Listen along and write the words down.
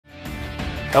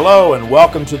Hello and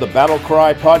welcome to the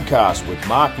BattleCry podcast with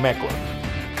Mark Meckler.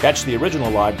 Catch the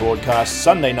original live broadcast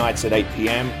Sunday nights at 8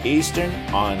 p.m. Eastern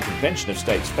on Convention of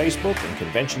States Facebook and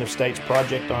Convention of States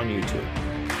Project on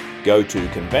YouTube. Go to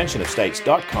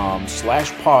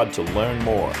conventionofstates.com/pod to learn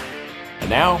more. And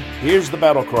now, here's the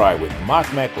BattleCry with Mark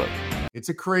Meckler. It's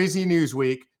a crazy news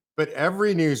week, but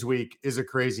every news week is a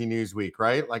crazy news week,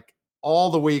 right? Like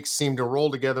all the weeks seem to roll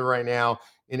together right now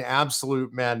in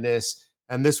absolute madness,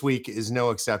 and this week is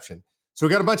no exception. So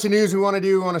we got a bunch of news we want to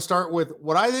do. We want to start with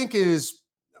what I think is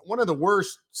one of the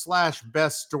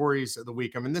worst/best stories of the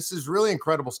week. I mean, this is really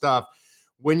incredible stuff.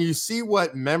 When you see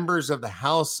what members of the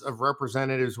House of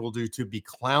Representatives will do to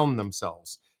beclown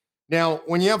themselves. Now,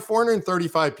 when you have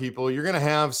 435 people, you're going to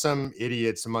have some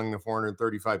idiots among the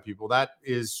 435 people. That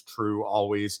is true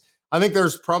always. I think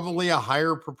there's probably a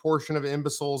higher proportion of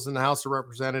imbeciles in the House of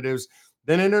Representatives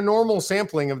than in a normal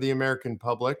sampling of the American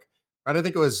public. Right? I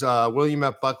think it was William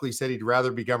F. Buckley said he'd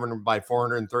rather be governed by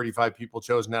 435 people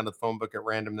chosen out of the phone book at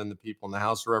random than the people in the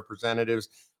House of Representatives.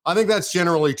 I think that's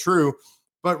generally true.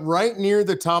 But right near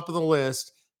the top of the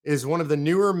list is one of the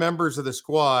newer members of the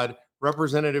squad,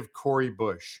 Representative Cori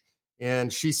Bush.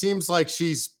 And she seems like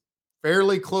she's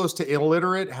fairly close to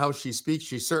illiterate how she speaks.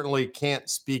 She certainly can't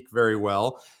speak very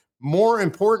well. More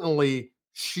importantly,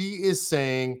 she is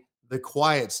saying the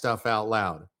quiet stuff out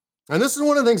loud. And this is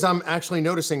one of the things I'm actually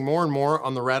noticing more and more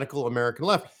on the radical American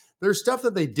left. There's stuff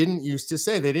that they didn't used to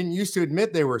say. They didn't used to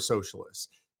admit they were socialists.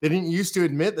 They didn't used to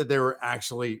admit that they were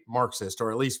actually Marxist,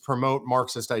 or at least promote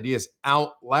Marxist ideas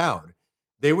out loud.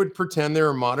 They would pretend they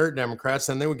were moderate Democrats,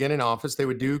 then they would get in office, they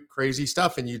would do crazy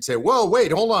stuff, and you'd say, whoa,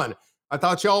 wait, hold on. I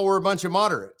thought y'all were a bunch of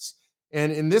moderates.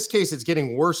 And in this case, it's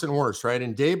getting worse and worse, right?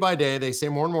 And day by day, they say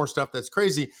more and more stuff that's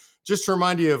crazy. Just to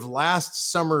remind you of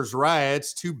last summer's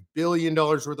riots, $2 billion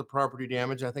worth of property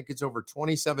damage. I think it's over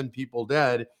 27 people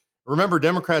dead. Remember,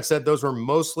 Democrats said those were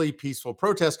mostly peaceful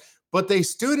protests, but they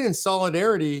stood in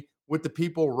solidarity with the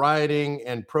people rioting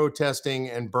and protesting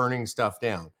and burning stuff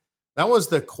down. That was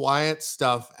the quiet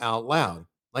stuff out loud.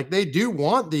 Like, they do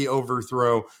want the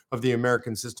overthrow of the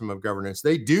American system of governance.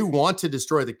 They do want to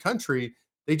destroy the country.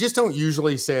 They just don't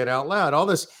usually say it out loud. All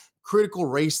this critical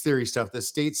race theory stuff, the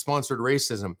state-sponsored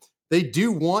racism, they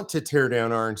do want to tear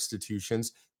down our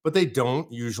institutions, but they don't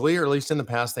usually, or at least in the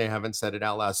past, they haven't said it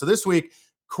out loud. So this week,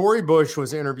 Cori Bush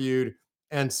was interviewed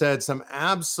and said some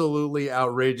absolutely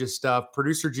outrageous stuff.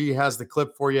 Producer G has the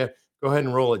clip for you. Go ahead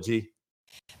and roll it, G.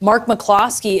 Mark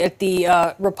McCloskey at the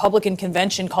Republican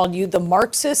convention called you the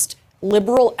Marxist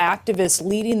liberal activist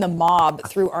leading the mob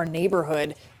through our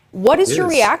neighborhood. What is your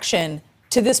reaction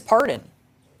to this pardon?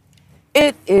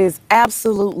 It is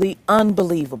absolutely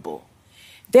unbelievable.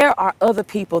 There are other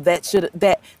people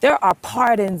that there are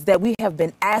pardons that we have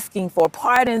been asking for,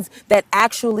 pardons that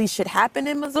actually should happen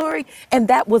in Missouri, and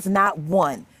that was not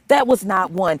one. That was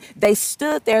not one. They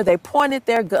stood there, they pointed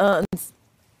their guns,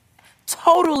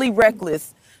 totally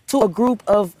reckless, to a group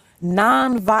of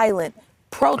nonviolent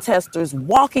protesters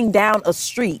walking down a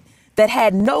street that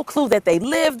had no clue that they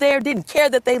lived there, didn't care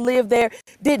that they lived there,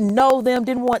 didn't know them,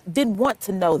 didn't want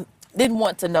to know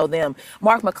them.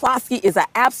 Mark McCloskey is an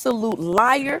absolute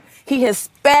liar. He has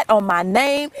spat on my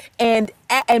name, and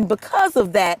because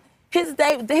of that, his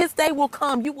day will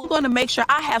come. You will going to make sure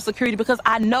I have security, because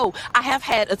I know I have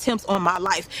had attempts on my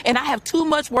life, and I have too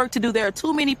much work to do. There are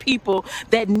too many people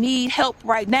that need help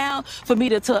right now for me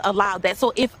to allow that.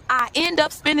 So if I end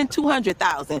up spending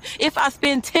 $200,000, if I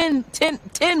spend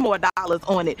 $10 more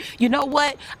on it, you know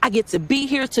what? I get to be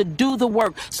here to do the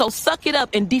work. So suck it up,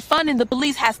 and defunding the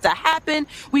police has to happen.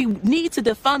 We need to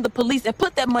defund the police and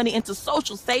put that money into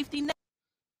social safety net.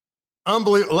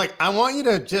 Unbelievable. Like, I want you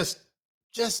to just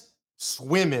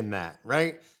swim in that,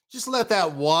 right? Just let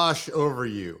that wash over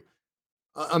you.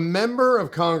 A member of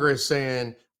Congress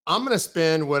saying, I'm going to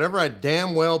spend whatever I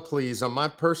damn well please on my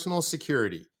personal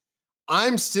security.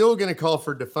 I'm still going to call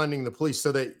for defunding the police,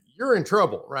 so that you're in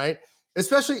trouble, right?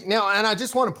 Especially now, and I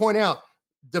just want to point out,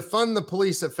 defund the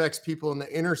police affects people in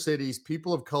the inner cities,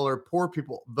 people of color, poor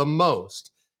people the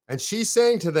most. And she's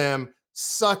saying to them,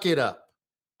 suck it up.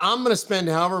 I'm going to spend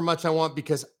however much I want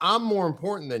because I'm more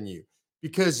important than you.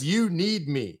 Because you need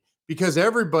me, because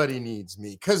everybody needs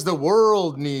me, because the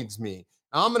world needs me.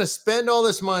 I'm going to spend all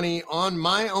this money on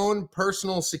my own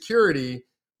personal security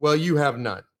while you have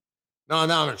none. Now I'm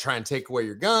going to try and take away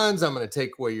your guns. I'm going to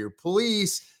take away your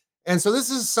police. And so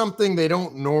this is something they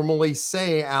don't normally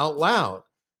say out loud.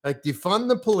 Like, defund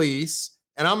the police,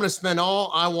 and I'm going to spend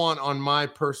all I want on my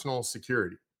personal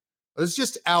security. It's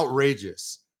just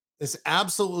outrageous. It's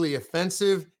absolutely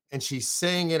offensive, and she's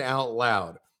saying it out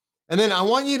loud. And then I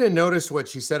want you to notice what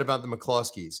she said about the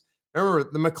McCloskeys. Remember,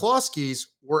 the McCloskeys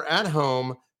were at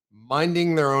home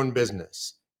minding their own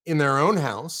business in their own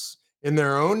house, in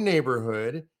their own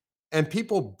neighborhood, and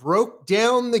people broke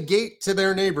down the gate to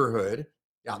their neighborhood.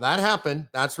 Yeah, that happened.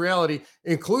 That's reality,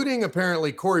 including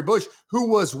apparently Cori Bush, who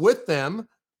was with them,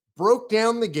 broke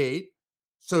down the gate,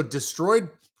 so destroyed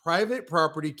private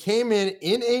property, came in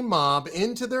a mob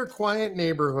into their quiet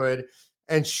neighborhood,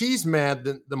 and she's mad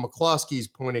that the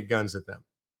McCloskeys pointed guns at them.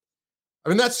 I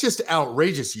mean, that's just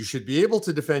outrageous. You should be able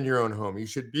to defend your own home. You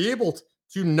should be able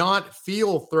to not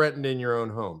feel threatened in your own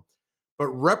home. But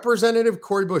Representative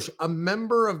Cori Bush, a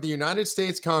member of the United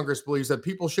States Congress, believes that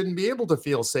people shouldn't be able to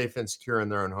feel safe and secure in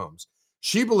their own homes.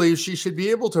 She believes she should be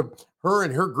able to, her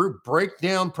and her group, break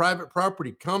down private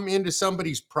property, come into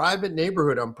somebody's private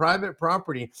neighborhood on private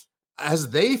property as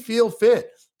they feel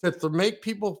fit, to make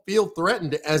people feel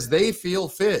threatened as they feel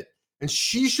fit. And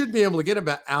she should be able to get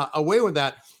away with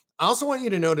that. I also want you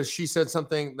to notice she said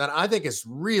something that I think is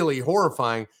really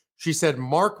horrifying. She said,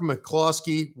 Mark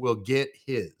McCloskey will get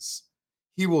his.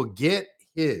 He will get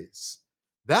his.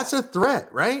 That's a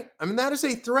threat, right? I mean, that is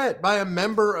a threat by a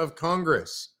member of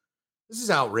Congress. This is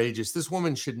outrageous. This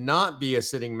woman should not be a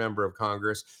sitting member of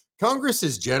Congress. Congress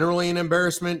is generally an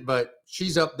embarrassment, but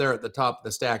she's up there at the top of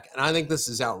the stack. And I think this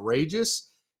is outrageous.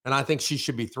 And I think she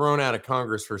should be thrown out of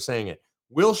Congress for saying it.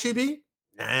 Will she be?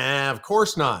 Nah, of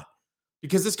course not.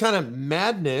 Because this kind of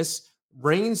madness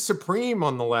reigns supreme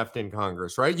on the left in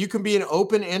Congress, right? You can be an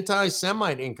open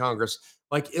anti-Semite in Congress,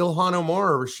 like Ilhan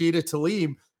Omar or Rashida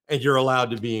Tlaib, and you're allowed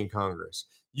to be in Congress.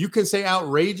 You can say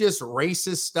outrageous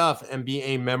racist stuff and be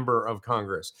a member of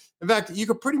Congress. In fact, you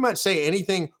could pretty much say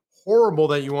anything horrible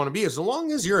that you want to be, as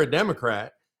long as you're a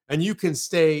Democrat and you can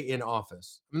stay in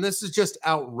office. I mean, this is just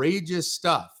outrageous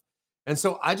stuff. And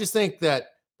so I just think that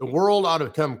the world ought to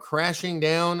come crashing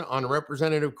down on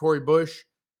Representative Cori Bush,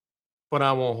 but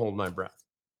I won't hold my breath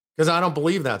because I don't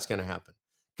believe that's going to happen,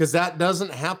 because that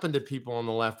doesn't happen to people on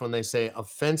the left when they say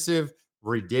offensive,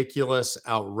 ridiculous,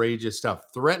 outrageous stuff.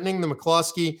 Threatening the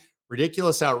McCloskey,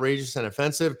 ridiculous, outrageous, and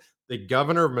offensive. The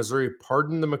governor of Missouri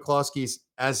pardoned the McCloskeys,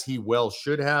 as he well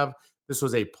should have. This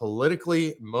was a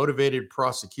politically motivated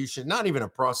prosecution, not even a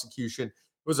prosecution. It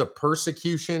was a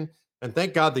persecution. And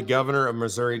thank God the governor of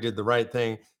Missouri did the right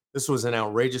thing. This was an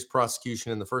outrageous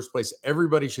prosecution in the first place.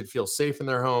 Everybody should feel safe in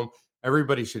their home.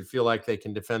 Everybody should feel like they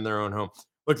can defend their own home.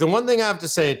 Look, the one thing I have to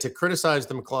say to criticize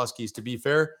the McCloskeys, to be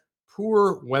fair,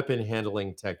 poor weapon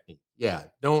handling technique. Yeah,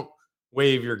 don't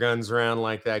wave your guns around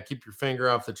like that. Keep your finger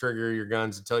off the trigger of your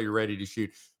guns until you're ready to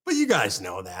shoot. But you guys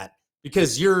know that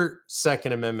because you're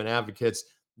Second Amendment advocates.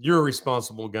 You're a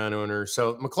responsible gun owner.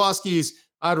 So McCloskeys,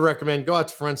 I'd recommend go out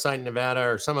to Front Sight, Nevada,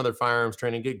 or some other firearms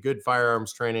training, get good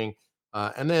firearms training,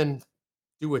 and then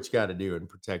do what you got to do and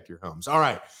protect your homes. All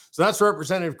right. So that's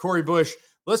Representative Cori Bush.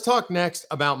 Let's talk next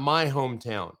about my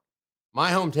hometown. My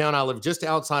hometown, I live just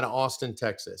outside of Austin,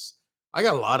 Texas. I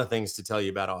got a lot of things to tell you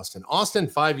about Austin. Austin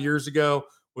 5 years ago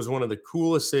was one of the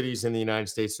coolest cities in the United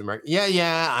States of America.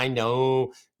 Yeah, I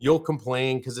know you'll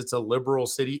complain because it's a liberal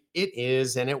city. It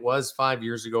is, and it was 5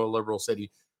 years ago a liberal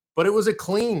city, but it was a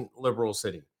clean liberal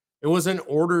city. It was an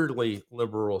orderly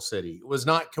liberal city. It was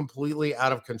not completely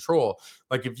out of control.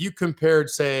 Like if you compared,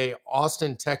 say,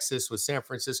 Austin, Texas with San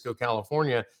Francisco,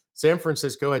 California, San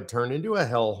Francisco had turned into a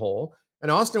hellhole,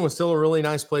 and Austin was still a really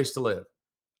nice place to live.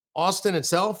 Austin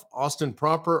itself, Austin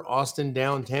proper, Austin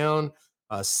downtown,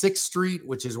 6th Street,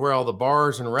 which is where all the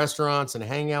bars and restaurants and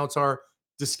hangouts are,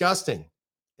 disgusting.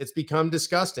 It's become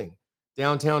disgusting.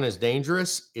 Downtown is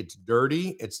dangerous. It's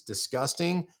dirty. It's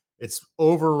disgusting. It's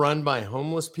overrun by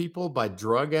homeless people, by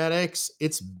drug addicts.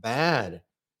 It's bad.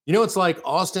 You know, it's like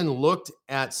Austin looked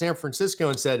at San Francisco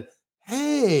and said,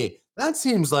 hey, that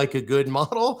seems like a good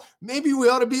model. Maybe we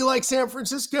ought to be like San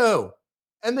Francisco.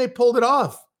 And they pulled it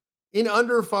off in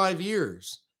under 5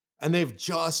 years. And they've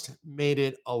just made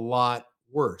it a lot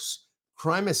worse.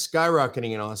 Crime is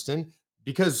skyrocketing in Austin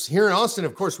because here in Austin,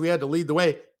 of course, we had to lead the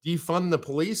way, defund the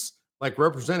police, like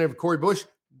Representative Cori Bush.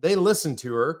 They listened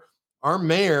to her. Our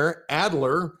mayor,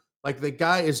 Adler, like the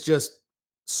guy is just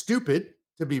stupid,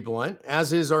 to be blunt,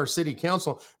 as is our city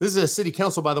council. This is a city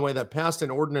council, by the way, that passed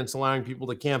an ordinance allowing people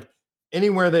to camp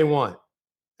anywhere they want,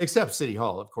 except City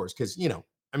Hall, of course, because, you know,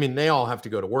 I mean, they all have to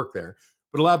go to work there,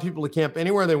 but allow people to camp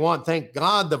anywhere they want. Thank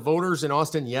God the voters in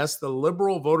Austin, yes, the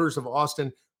liberal voters of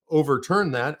Austin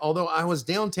overturned that. Although I was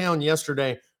downtown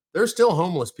yesterday, there's still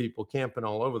homeless people camping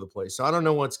all over the place. So I don't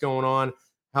know what's going on,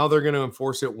 how they're going to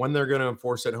enforce it, when they're going to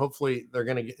enforce it. Hopefully they're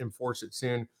going to enforce it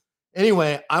soon.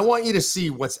 Anyway, I want you to see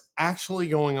what's actually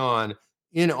going on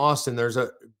in Austin. There's a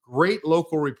great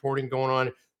local reporting going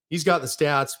on. He's got the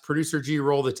stats. Producer G,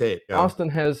 roll the tape. Austin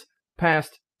has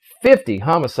passed 50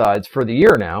 homicides for the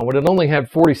year now, when it only had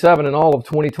 47 in all of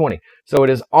 2020. So it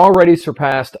has already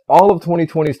surpassed all of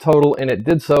 2020's total, and it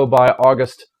did so by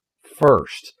August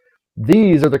 1st.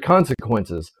 These are the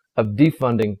consequences of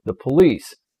defunding the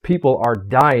police. People are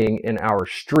dying in our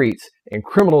streets, and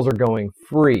criminals are going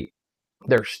free.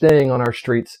 They're staying on our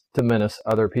streets to menace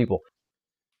other people.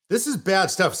 This is bad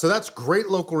stuff. So that's great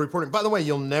local reporting. By the way,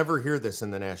 you'll never hear this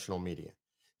in the national media.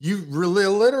 You really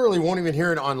literally won't even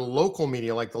hear it on local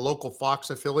media, like the local Fox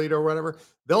affiliate or whatever.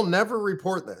 They'll never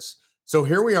report this. So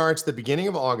here we are. It's the beginning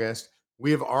of August.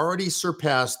 We have already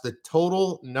surpassed the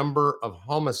total number of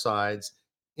homicides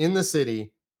in the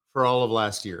city for all of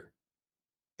last year.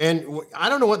 And I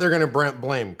don't know what they're going to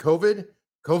blame. COVID?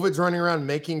 COVID's running around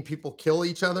making people kill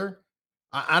each other.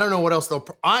 I don't know what else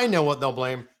I know what they'll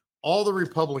blame. All the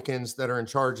Republicans that are in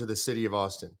charge of the city of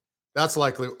Austin. That's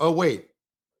likely. Oh, wait,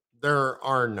 there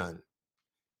are none.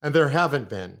 And there haven't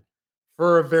been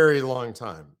for a very long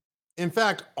time. In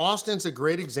fact, Austin's a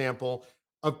great example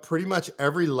of pretty much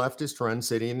every leftist run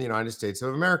city in the United States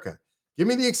of America. Give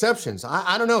me the exceptions.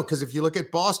 I don't know, because if you look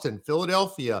at Boston,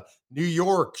 Philadelphia, New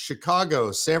York,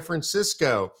 Chicago, San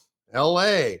Francisco,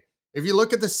 LA, if you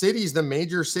look at the cities, the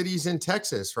major cities in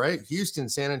Texas, right? Houston,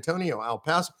 San Antonio, El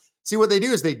Paso. See, what they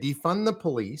do is they defund the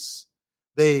police.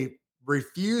 They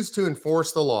refuse to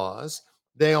enforce the laws.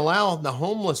 They allow the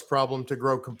homeless problem to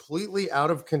grow completely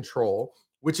out of control,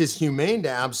 which is humane to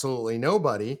absolutely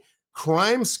nobody.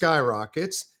 Crime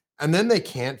skyrockets, and then they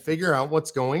can't figure out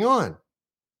what's going on.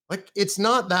 Like, it's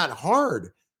not that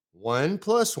hard. 1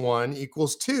 + 1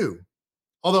 = 2.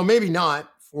 Although maybe not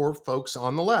for folks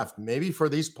on the left. Maybe for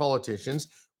these politicians,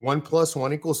 1 +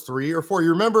 1 = 3 or 4. You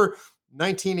remember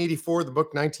 1984, the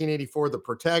book 1984, the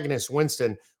protagonist,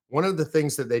 Winston, one of the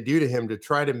things that they do to him to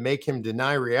try to make him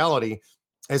deny reality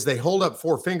is they hold up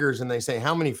 4 fingers and they say,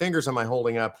 how many fingers am I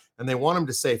holding up? And they want him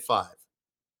to say 5.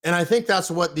 And I think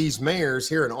that's what these mayors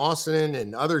here in Austin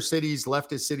and other cities,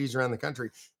 leftist cities around the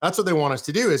country, that's what they want us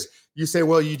to do is you say,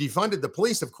 well, you defunded the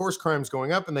police. Of course, crime's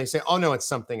going up. And they say, oh, no, it's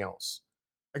something else.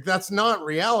 Like, that's not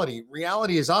reality.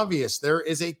 Reality is obvious. There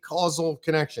is a causal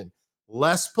connection.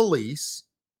 Less police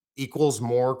equals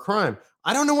more crime.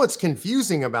 I don't know what's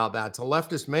confusing about that to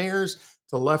leftist mayors,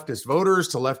 to leftist voters,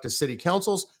 to leftist city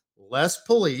councils. Less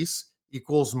police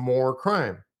equals more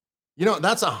crime. You know,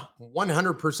 that's a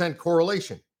 100%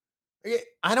 correlation.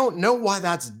 I don't know why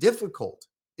that's difficult.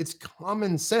 It's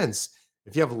common sense.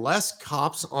 If you have less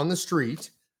cops on the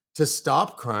street to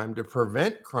stop crime, to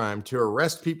prevent crime, to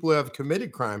arrest people who have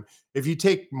committed crime, if you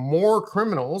take more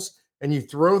criminals and you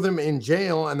throw them in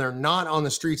jail and they're not on the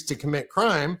streets to commit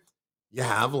crime, you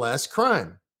have less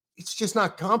crime. It's just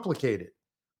not complicated.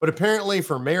 But apparently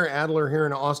for Mayor Adler here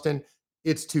in Austin,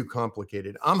 it's too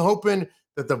complicated. I'm hoping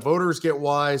that the voters get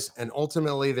wise and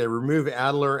ultimately they remove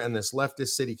Adler and this leftist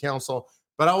city council.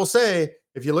 But I will say,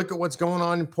 if you look at what's going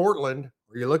on in Portland,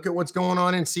 or you look at what's going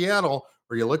on in Seattle,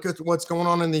 or you look at what's going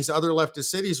on in these other leftist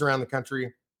cities around the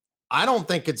country, I don't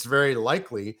think it's very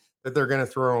likely that they're going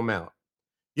to throw them out.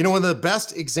 You know, one of the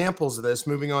best examples of this,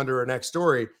 moving on to our next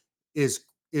story, is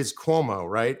Cuomo,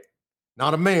 right?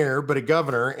 Not a mayor, but a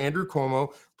governor, Andrew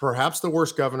Cuomo, perhaps the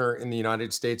worst governor in the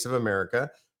United States of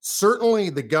America.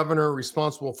 Certainly the governor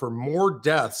responsible for more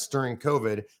deaths during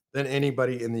COVID than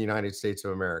anybody in the United States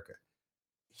of America.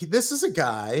 This is a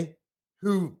guy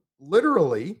who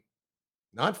literally,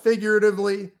 not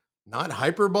figuratively, not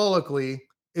hyperbolically,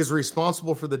 is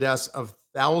responsible for the deaths of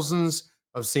thousands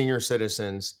of senior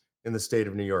citizens in the state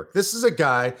of New York. This is a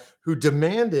guy who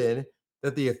demanded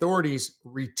that the authorities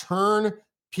return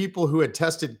people who had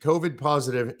tested COVID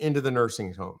positive into the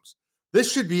nursing homes. This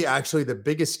should be actually the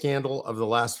biggest scandal of the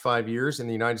last 5 years in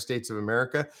the United States of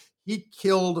America. He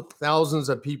killed thousands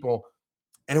of people,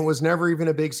 and it was never even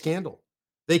a big scandal.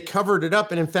 They covered it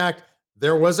up. And in fact,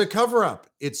 there was a cover up.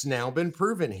 It's now been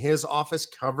proven. His office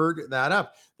covered that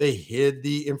up. They hid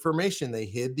the information. They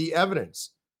hid the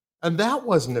evidence. And that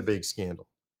wasn't a big scandal.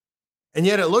 And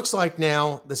yet it looks like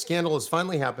now the scandal has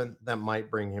finally happened that might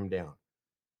bring him down.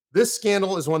 This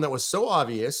scandal is one that was so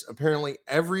obvious, apparently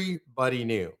everybody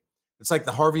knew. It's like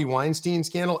the Harvey Weinstein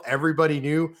scandal. Everybody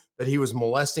knew that he was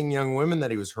molesting young women,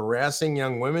 that he was harassing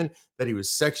young women, that he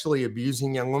was sexually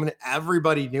abusing young women.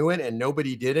 Everybody knew it and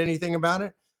nobody did anything about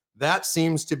it. That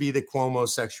seems to be the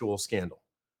Cuomosexual scandal,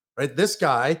 right? This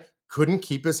guy couldn't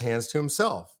keep his hands to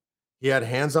himself. He had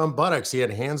hands on buttocks. He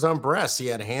had hands on breasts. He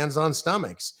had hands on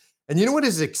stomachs. And you know what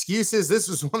his excuse is? This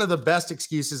was one of the best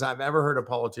excuses I've ever heard a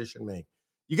politician make.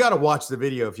 You got to watch the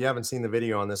video if you haven't seen the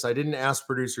video on this. I didn't ask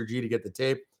producer G to get the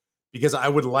tape because I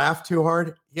would laugh too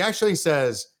hard. He actually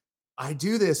says, I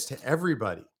do this to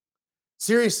everybody.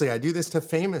 Seriously, I do this to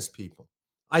famous people.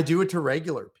 I do it to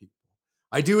regular people.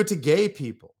 I do it to gay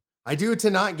people. I do it to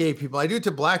not gay people. I do it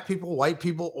to black people, white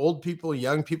people, old people,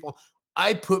 young people.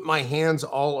 I put my hands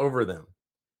all over them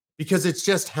because it's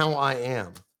just how I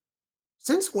am.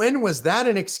 Since when was that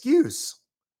an excuse?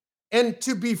 And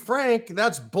to be frank,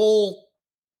 that's bull.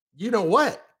 You know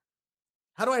what?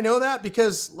 How do I know that?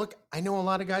 Because look, I know a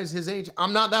lot of guys his age.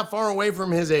 I'm not that far away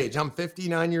from his age. I'm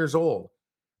 59 years old,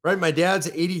 right? My dad's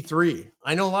 83.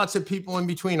 I know lots of people in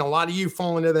between. A lot of you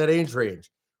fall into that age range.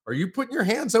 Are you putting your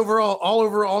hands over all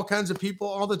over all kinds of people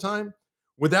all the time?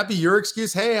 Would that be your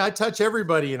excuse? Hey, I touch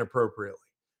everybody inappropriately.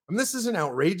 I mean, this is an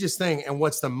outrageous thing. And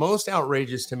what's the most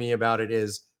outrageous to me about it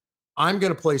is I'm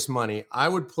going to place money. I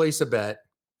would place a bet,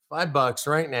 $5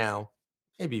 right now,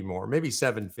 maybe more, maybe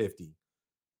 $7.50.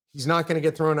 He's not going to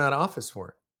get thrown out of office for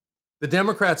it. The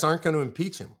Democrats aren't going to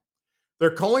impeach him.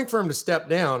 They're calling for him to step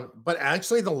down, but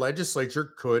actually the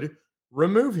legislature could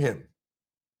remove him.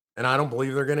 And I don't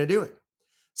believe they're going to do it.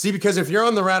 See, because if you're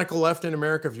on the radical left in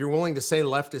America, if you're willing to say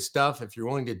leftist stuff, if you're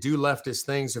willing to do leftist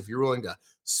things, if you're willing to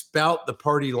spout the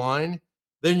party line,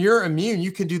 then you're immune.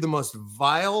 You can do the most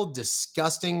vile,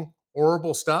 disgusting,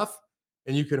 horrible stuff,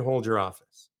 and you can hold your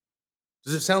office.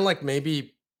 Does it sound like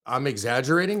maybe I'm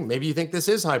exaggerating? Maybe you think this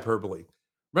is hyperbole.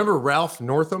 Remember Ralph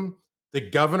Northam, the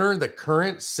governor, the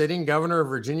current sitting governor of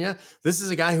Virginia? This is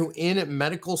a guy who in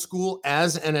medical school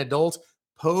as an adult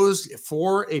posed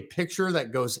for a picture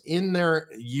that goes in their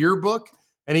yearbook,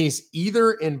 and he's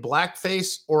either in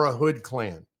blackface or a hood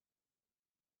clan.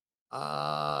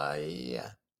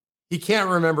 Yeah. He can't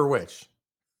remember which.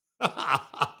 Now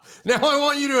I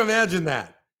want you to imagine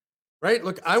that, right?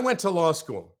 Look, I went to law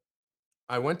school.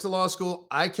 I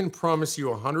can promise you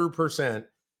 100%,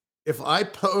 if I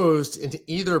posed into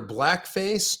either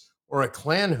blackface or a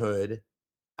Klan hood,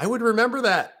 I would remember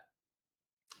that.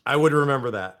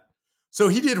 So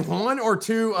he did one or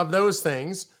two of those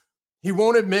things. He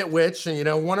won't admit which,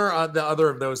 and one or the other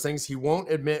of those things, he won't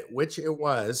admit which it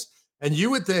was. And you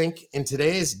would think in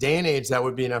today's day and age, that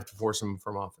would be enough to force him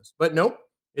from office. But nope,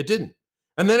 it didn't.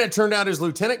 And then it turned out his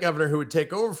lieutenant governor who would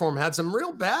take over for him had some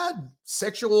real bad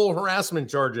sexual harassment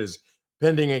charges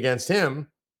pending against him.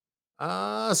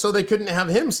 So they couldn't have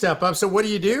him step up. So what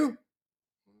do?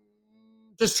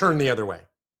 Just turn the other way.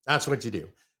 That's what you do.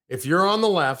 If you're on the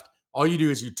left, all you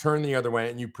do is you turn the other way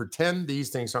and you pretend these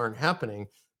things aren't happening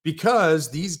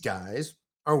because these guys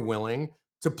are willing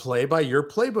to play by your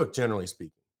playbook, generally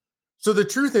speaking. So the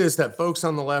truth is that folks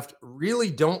on the left really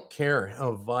don't care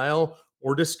how vile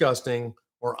or disgusting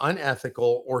or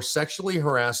unethical or sexually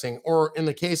harassing, or in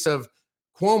the case of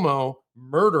Cuomo,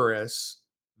 murderous,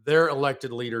 their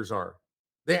elected leaders are.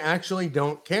 They actually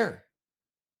don't care.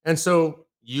 And so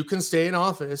you can stay in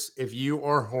office if you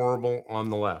are horrible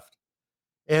on the left.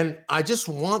 And I just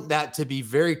want that to be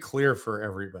very clear for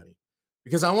everybody,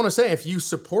 because I want to say, if you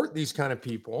support these kind of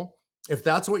people, if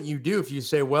that's what you do, if you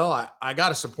say, well, I got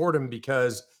to support him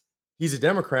because he's a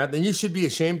Democrat, then you should be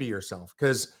ashamed of yourself,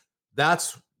 because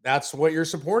that's what you're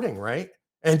supporting, right?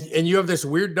 And you have this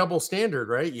weird double standard,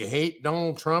 right? You hate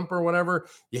Donald Trump or whatever.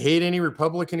 You hate any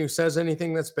Republican who says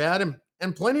anything that's bad.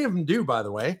 And plenty of them do, by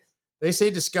the way. They say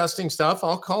disgusting stuff.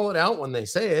 I'll call it out when they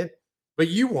say it, but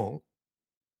you won't,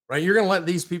 right? You're going to let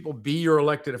these people be your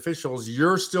elected officials.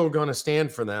 You're still going to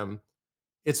stand for them.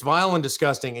 It's vile and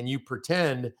disgusting, and you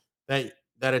pretend that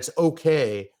it's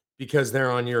okay because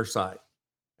they're on your side.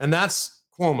 And that's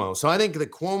Cuomo. So I think the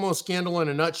Cuomo scandal in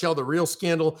a nutshell, the real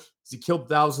scandal is he killed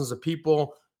thousands of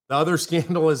people. The other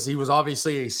scandal is he was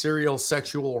obviously a serial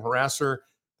sexual harasser.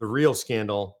 The real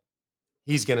scandal,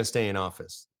 he's going to stay in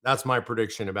office. That's my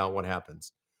prediction about what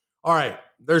happens. All right.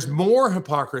 There's more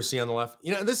hypocrisy on the left.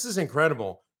 This is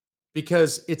incredible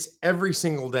because it's every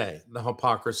single day, the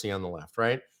hypocrisy on the left,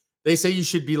 right? They say you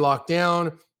should be locked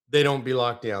down. They don't be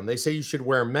locked down. They say you should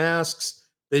wear masks.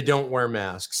 They don't wear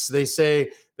masks. They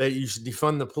say that you should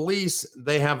defund the police.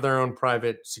 They have their own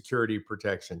private security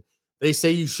protection. They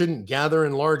say you shouldn't gather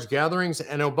in large gatherings.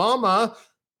 And Obama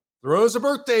throws a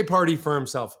birthday party for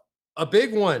himself, a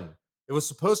big one. It was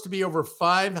supposed to be over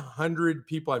 500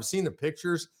 people. I've seen the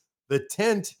pictures. The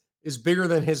tent is bigger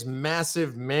than his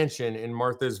massive mansion in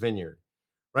Martha's Vineyard,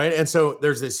 right? And so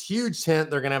there's this huge tent.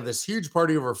 They're going to have this huge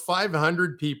party, over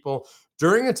 500 people,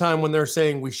 during a time when they're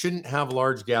saying we shouldn't have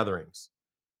large gatherings,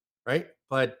 right?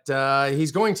 But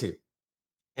he's going to.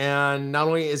 And not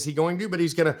only is he going to, but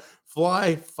he's going to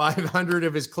fly 500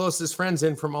 of his closest friends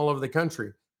in from all over the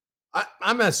country.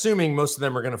 I'm assuming most of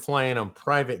them are going to fly in on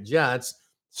private jets,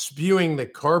 spewing the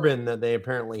carbon that they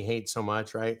apparently hate so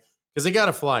much, right? Because they got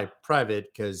to fly private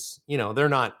because, they're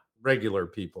not regular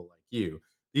people like you.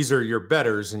 These are your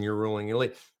betters and your ruling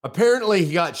elite. Apparently,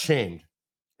 he got shamed.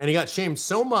 And he got shamed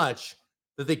so much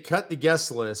that they cut the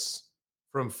guest list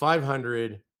from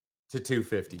 500 to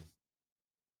 250.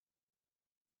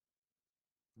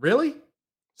 Really?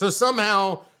 So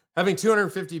somehow having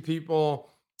 250 people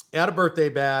at a birthday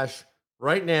bash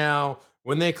right now,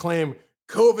 when they claim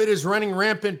COVID is running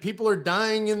rampant, people are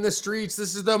dying in the streets,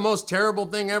 this is the most terrible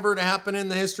thing ever to happen in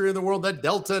the history of the world, that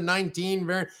Delta 19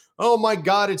 variant. Oh my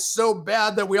God, it's so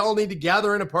bad that we all need to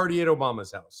gather in a party at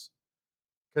Obama's house.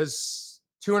 Because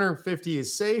 250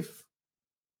 is safe,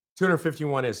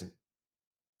 251 isn't.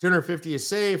 250 is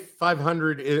safe,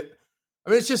 500 is, I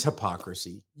mean, it's just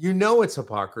hypocrisy. You know it's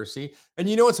hypocrisy. And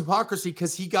you know it's hypocrisy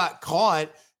because he got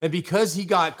caught. And because he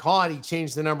got caught, he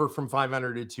changed the number from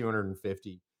 500 to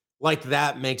 250. Like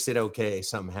that makes it okay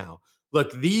somehow.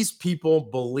 Look, these people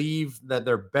believe that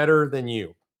they're better than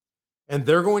you. And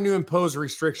they're going to impose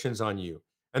restrictions on you.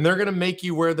 And they're going to make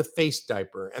you wear the face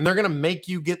diaper. And they're going to make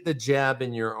you get the jab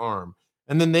in your arm.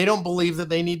 And then they don't believe that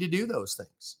they need to do those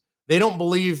things. They don't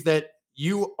believe that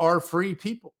you are free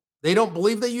people. They don't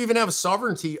believe that you even have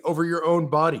sovereignty over your own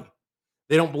body.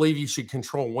 They don't believe you should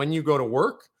control when you go to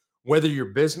work, whether your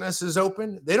business is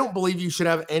open. They don't believe you should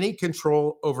have any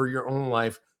control over your own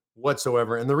life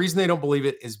whatsoever. And the reason they don't believe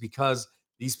it is because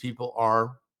these people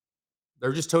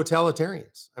they're just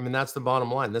totalitarians. I mean, that's the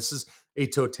bottom line. This is a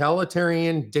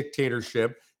totalitarian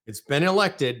dictatorship. It's been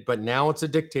elected, but now it's a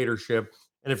dictatorship.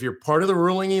 And if you're part of the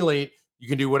ruling elite, you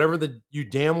can do whatever you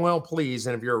damn well please.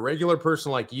 And if you're a regular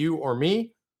person like you or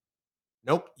me,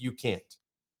 nope, you can't.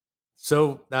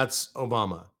 So that's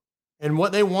Obama. And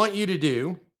what they want you to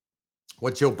do,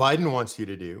 what Joe Biden wants you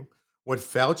to do, what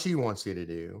Fauci wants you to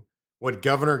do, what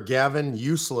Governor Gavin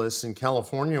Useless in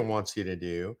California wants you to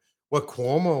do, what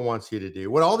Cuomo wants you to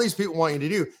do, what all these people want you to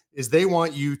do is they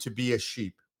want you to be a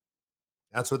sheep.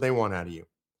 That's what they want out of you.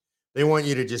 They want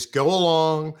you to just go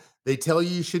along. They tell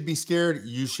you should be scared.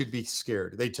 You should be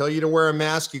scared. They tell you to wear a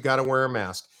mask. You got to wear a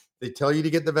mask. They tell you to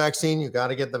get the vaccine. You got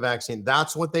to get the vaccine.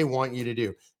 That's what they want you to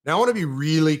do. Now, I want to be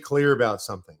really clear about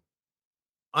something.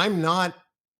 I'm not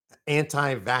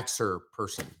anti-vaxxer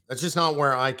person. That's just not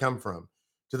where I come from.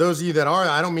 To those of you that are,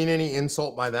 I don't mean any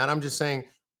insult by that. I'm just saying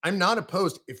I'm not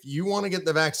opposed. If you want to get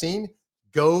the vaccine,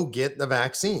 go get the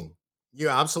vaccine. You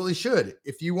absolutely should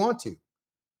if you want to.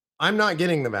 I'm not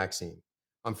getting the vaccine.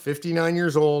 I'm 59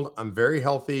 years old. I'm very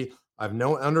healthy. I have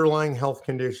no underlying health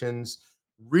conditions.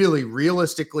 Really,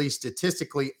 realistically,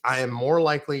 statistically, I am more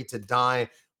likely to die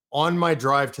on my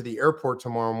drive to the airport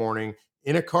tomorrow morning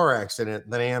in a car accident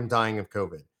than I am dying of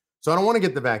COVID. So I don't want to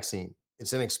get the vaccine.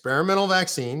 It's an experimental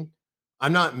vaccine.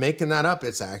 I'm not making that up.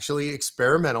 It's actually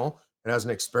experimental. It has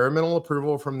an experimental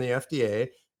approval from the FDA.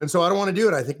 And so I don't want to do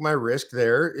it. I think my risk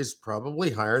there is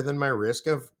probably higher than my risk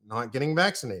of not getting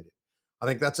vaccinated. I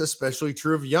think that's especially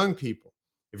true of young people.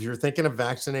 If you're thinking of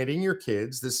vaccinating your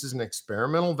kids, this is an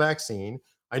experimental vaccine.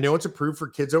 I know it's approved for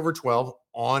kids over 12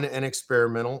 on an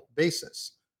experimental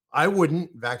basis. I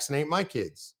wouldn't vaccinate my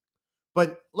kids.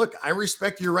 But look, I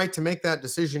respect your right to make that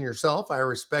decision yourself. I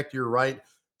respect your right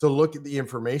to look at the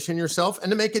information yourself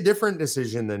and to make a different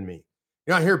decision than me.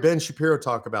 You know, I hear Ben Shapiro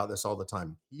talk about this all the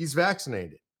time. He's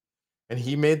vaccinated and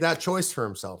he made that choice for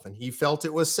himself and he felt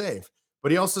it was safe.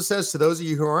 But he also says to those of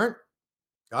you who aren't,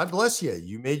 God bless you.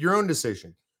 You made your own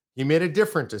decision. He made a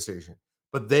different decision,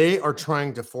 but they are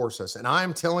trying to force us. And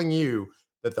I'm telling you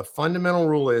that the fundamental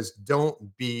rule is don't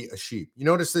be a sheep. You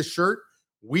notice this shirt?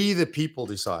 We, the people,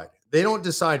 decide. They don't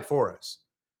decide for us.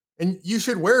 And you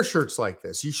should wear shirts like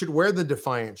this. You should wear the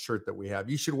Defiant shirt that we have.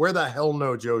 You should wear the Hell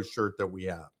No Joe shirt that we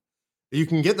have. You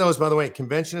can get those, by the way, at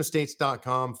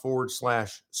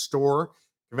conventionofstates.com/store.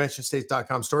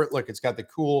 Conventionofstates.com store. Look, it's got the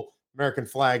cool American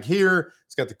flag here.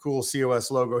 It's got the cool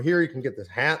COS logo here. You can get the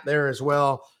hat there as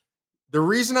well. The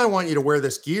reason I want you to wear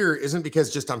this gear isn't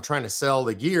because just I'm trying to sell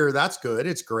the gear. That's good.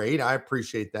 It's great. I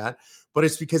appreciate that. But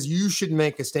it's because you should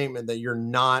make a statement that you're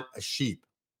not a sheep.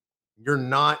 You're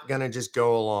not going to just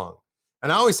go along. And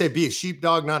I always say be a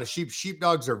sheepdog, not a sheep.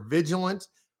 Sheepdogs are vigilant.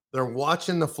 They're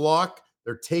watching the flock.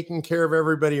 They're taking care of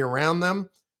everybody around them.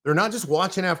 They're not just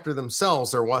watching after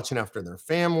themselves. They're watching after their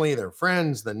family, their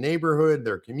friends, the neighborhood,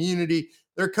 their community,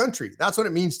 their country. That's what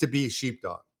it means to be a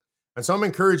sheepdog. And so I'm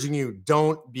encouraging you,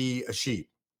 don't be a sheep.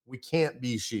 We can't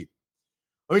be sheep.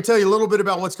 Let me tell you a little bit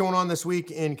about what's going on this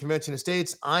week in Convention of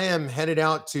States. I am headed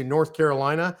out to North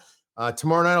Carolina.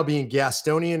 Tomorrow night, I'll be in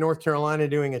Gastonia, North Carolina,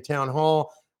 doing a town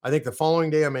hall. I think the following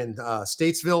day, I'm in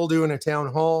Statesville doing a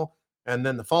town hall. And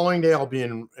then the following day, I'll be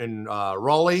in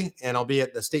Raleigh, and I'll be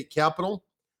at the state capitol.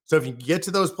 So if you can get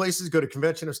to those places, go to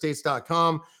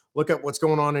conventionofstates.com, look at what's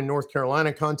going on in North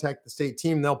Carolina, contact the state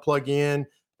team. They'll plug you in.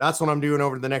 That's what I'm doing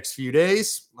over the next few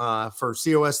days for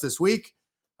COS this week.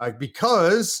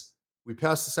 because we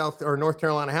passed the South or North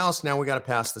Carolina House. Now we got to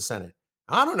pass the Senate.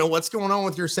 I don't know what's going on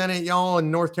with your Senate, y'all,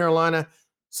 in North Carolina.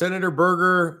 Senator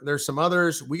Berger, there's some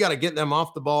others. We got to get them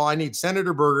off the ball. I need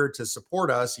Senator Berger to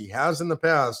support us. He has in the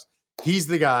past. He's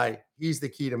the guy. He's the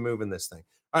key to moving this thing.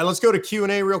 All right, let's go to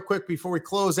Q&A real quick before we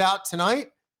close out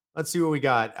tonight. Let's see what we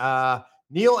got.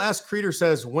 Neil S. Creeder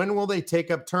says, when will they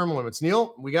take up term limits?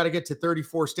 Neil, we got to get to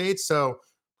 34 states, so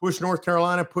push North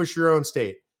Carolina, push your own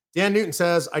state. Dan Newton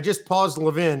says, I just paused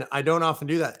Levin. I don't often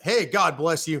do that. Hey, God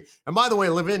bless you. And by the way,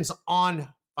 Levin's on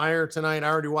fire tonight. I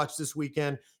already watched this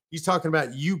weekend. He's talking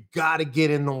about you got to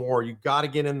get in the war. You got to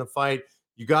get in the fight.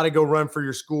 You got to go run for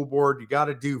your school board. You got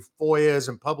to do FOIAs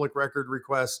and public record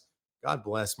requests. God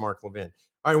bless Mark Levin.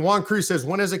 All right, Juan Cruz says,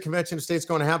 when is a convention of states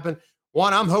going to happen?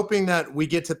 Juan, I'm hoping that we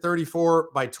get to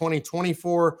 34 by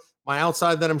 2024. My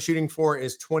outside that I'm shooting for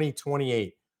is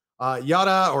 2028.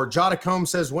 Jada Combs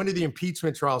says, when did the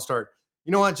impeachment trial start?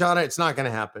 You know what, Jada? It's not going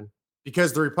to happen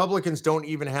because the Republicans don't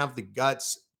even have the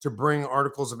guts to bring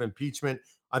articles of impeachment.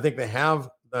 I think they have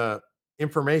the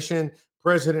information.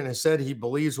 President has said he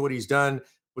believes what he's done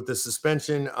with the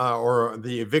suspension or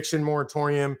the eviction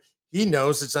moratorium. He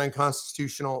knows it's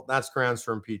unconstitutional. That's grounds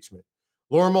for impeachment.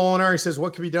 Laura Molinari says,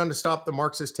 what can be done to stop the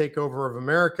Marxist takeover of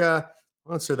America?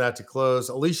 I'll answer that to close.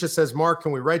 Alicia says, Mark,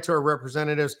 can we write to our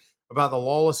representatives about the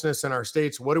lawlessness in our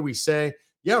states? What do we say?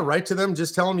 Yeah, write to them.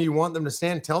 Just tell them you want them to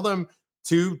stand. Tell them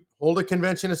to hold a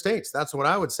convention of states. That's what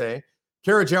I would say.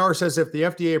 Kara Jower says, if the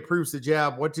FDA approves the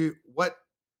jab, what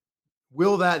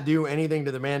will that do anything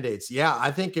to the mandates? Yeah,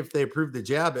 I think if they approve the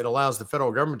jab, it allows the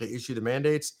federal government to issue the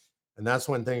mandates. And that's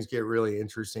when things get really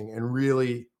interesting and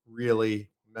really, really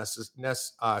messy.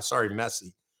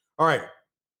 All right.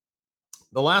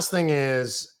 The last thing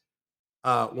is,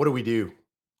 what do we do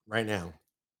right now?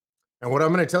 And what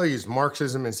I'm going to tell you is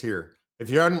Marxism is here. If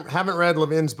you haven't read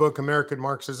Levin's book, American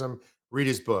Marxism, read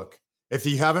his book. If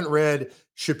you haven't read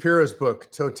Shapiro's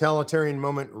book, Totalitarian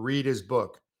Moment, read his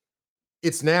book.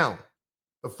 It's now.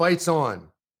 The fight's on.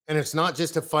 And it's not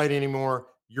just a fight anymore.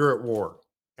 You're at war.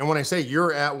 And when I say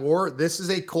you're at war, this is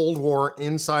a Cold War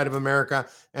inside of America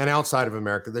and outside of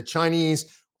America. The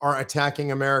Chinese are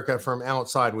attacking America from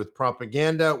outside with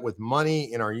propaganda, with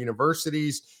money in our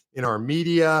universities, in our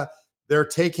media. They're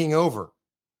taking over.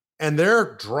 And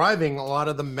they're driving a lot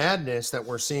of the madness that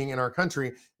we're seeing in our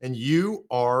country. And you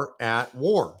are at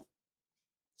war.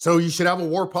 So you should have a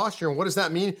war posture. And what does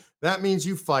that mean? That means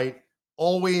you fight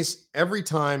always, every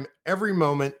time, every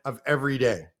moment of every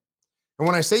day. And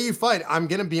when I say you fight, I'm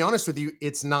going to be honest with you,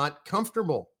 it's not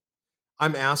comfortable.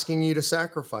 I'm asking you to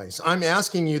sacrifice. I'm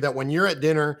asking you that when you're at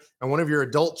dinner and one of your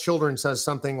adult children says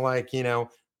something like,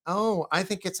 oh, I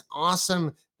think it's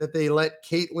awesome that they let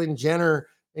Caitlyn Jenner,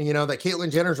 that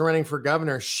Caitlyn Jenner's running for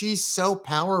governor. She's so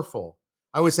powerful.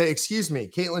 I would say, excuse me,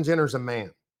 Caitlyn Jenner's a man.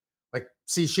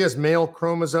 See, she has male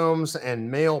chromosomes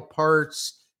and male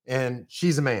parts, and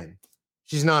she's a man.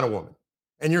 She's not a woman.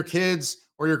 And your kids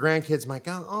or your grandkids might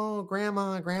go, oh,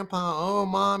 grandma, grandpa, oh,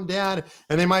 mom, dad,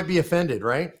 and they might be offended,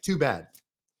 right? Too bad.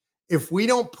 If we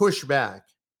don't push back,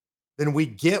 then we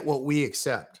get what we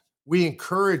accept. We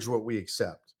encourage what we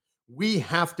accept. We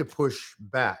have to push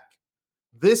back.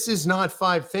 This is not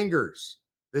 5 fingers.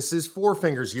 This is 4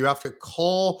 fingers. You have to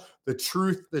call the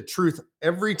truth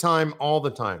every time, all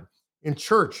the time. In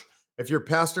church, if your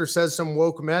pastor says some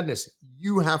woke madness,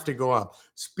 you have to go up,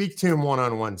 speak to him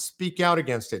one-on-one, speak out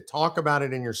against it, talk about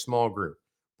it in your small group,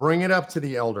 bring it up to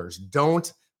the elders.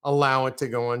 Don't allow it to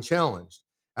go unchallenged.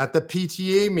 At the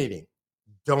PTA meeting,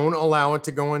 don't allow it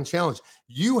to go unchallenged.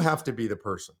 You have to be the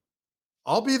person.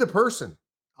 I'll be the person.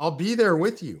 I'll be there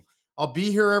with you. I'll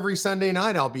be here every Sunday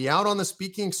night. I'll be out on the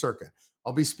speaking circuit.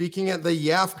 I'll be speaking at the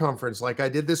YAF conference like I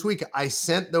did this week. I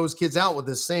sent those kids out with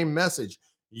the same message.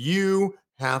 You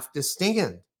have to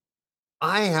stand.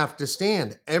 I have to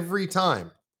stand every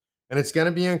time. And it's going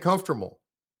to be uncomfortable.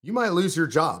 You might lose your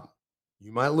job.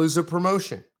 You might lose a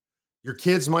promotion. Your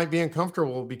kids might be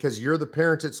uncomfortable because you're the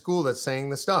parent at school that's saying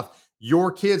the stuff.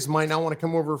 Your kids might not want to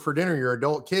come over for dinner, your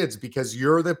adult kids, because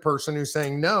you're the person who's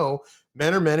saying, no,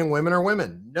 men are men and women are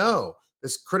women. No,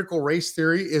 this critical race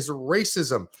theory is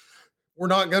racism. We're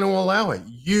not going to allow it.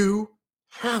 You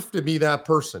have to be that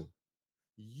person.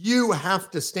 You have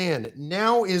to stand.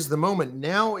 Now is the moment.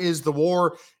 Now is the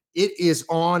war. It is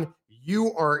on.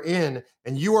 You are in,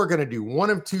 and you are going to do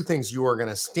one of 2 things. You are going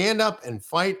to stand up and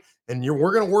fight, and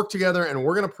we're going to work together, and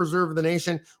we're going to preserve the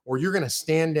nation, or you're going to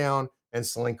stand down and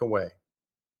slink away.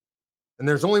 And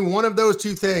there's only one of those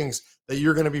 2 things that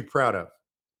you're going to be proud of.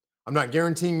 I'm not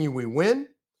guaranteeing you we win.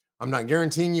 I'm not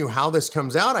guaranteeing you how this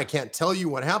comes out. I can't tell you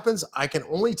what happens. I can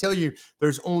only tell you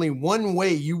there's only one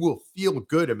way you will feel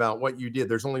good about what you did.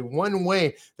 There's only one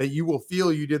way that you will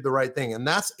feel you did the right thing. And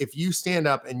that's if you stand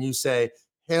up and you say,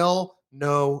 hell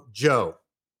no, Joe.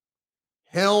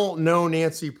 Hell no,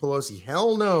 Nancy Pelosi.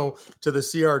 Hell no to the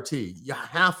CRT. You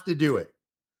have to do it.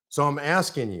 So I'm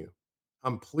asking you,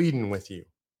 I'm pleading with you.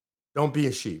 Don't be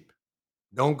a sheep.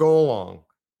 Don't go along.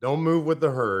 Don't move with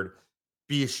the herd.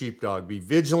 Be a sheepdog. Be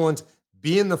vigilant.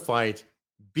 Be in the fight.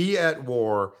 Be at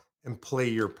war and play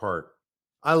your part.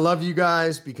 I love you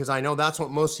guys because I know that's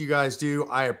what most of you guys do.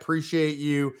 I appreciate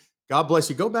you. God bless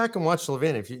you. Go back and watch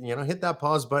Levin. If you hit that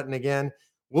pause button again.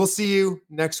 We'll see you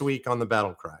next week on the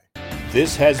BattleCry.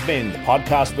 This has been the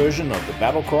podcast version of the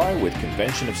BattleCry with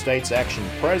Convention of States Action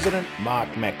President Mark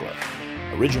Meckler.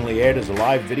 Originally aired as a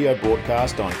live video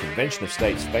broadcast on Convention of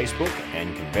States Facebook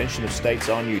and Convention of States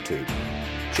on YouTube.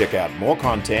 Check out more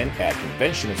content at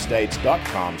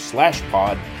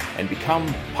conventionofstates.com/pod and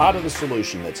become part of the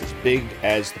solution that's as big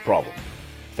as the problem.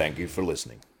 Thank you for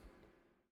listening.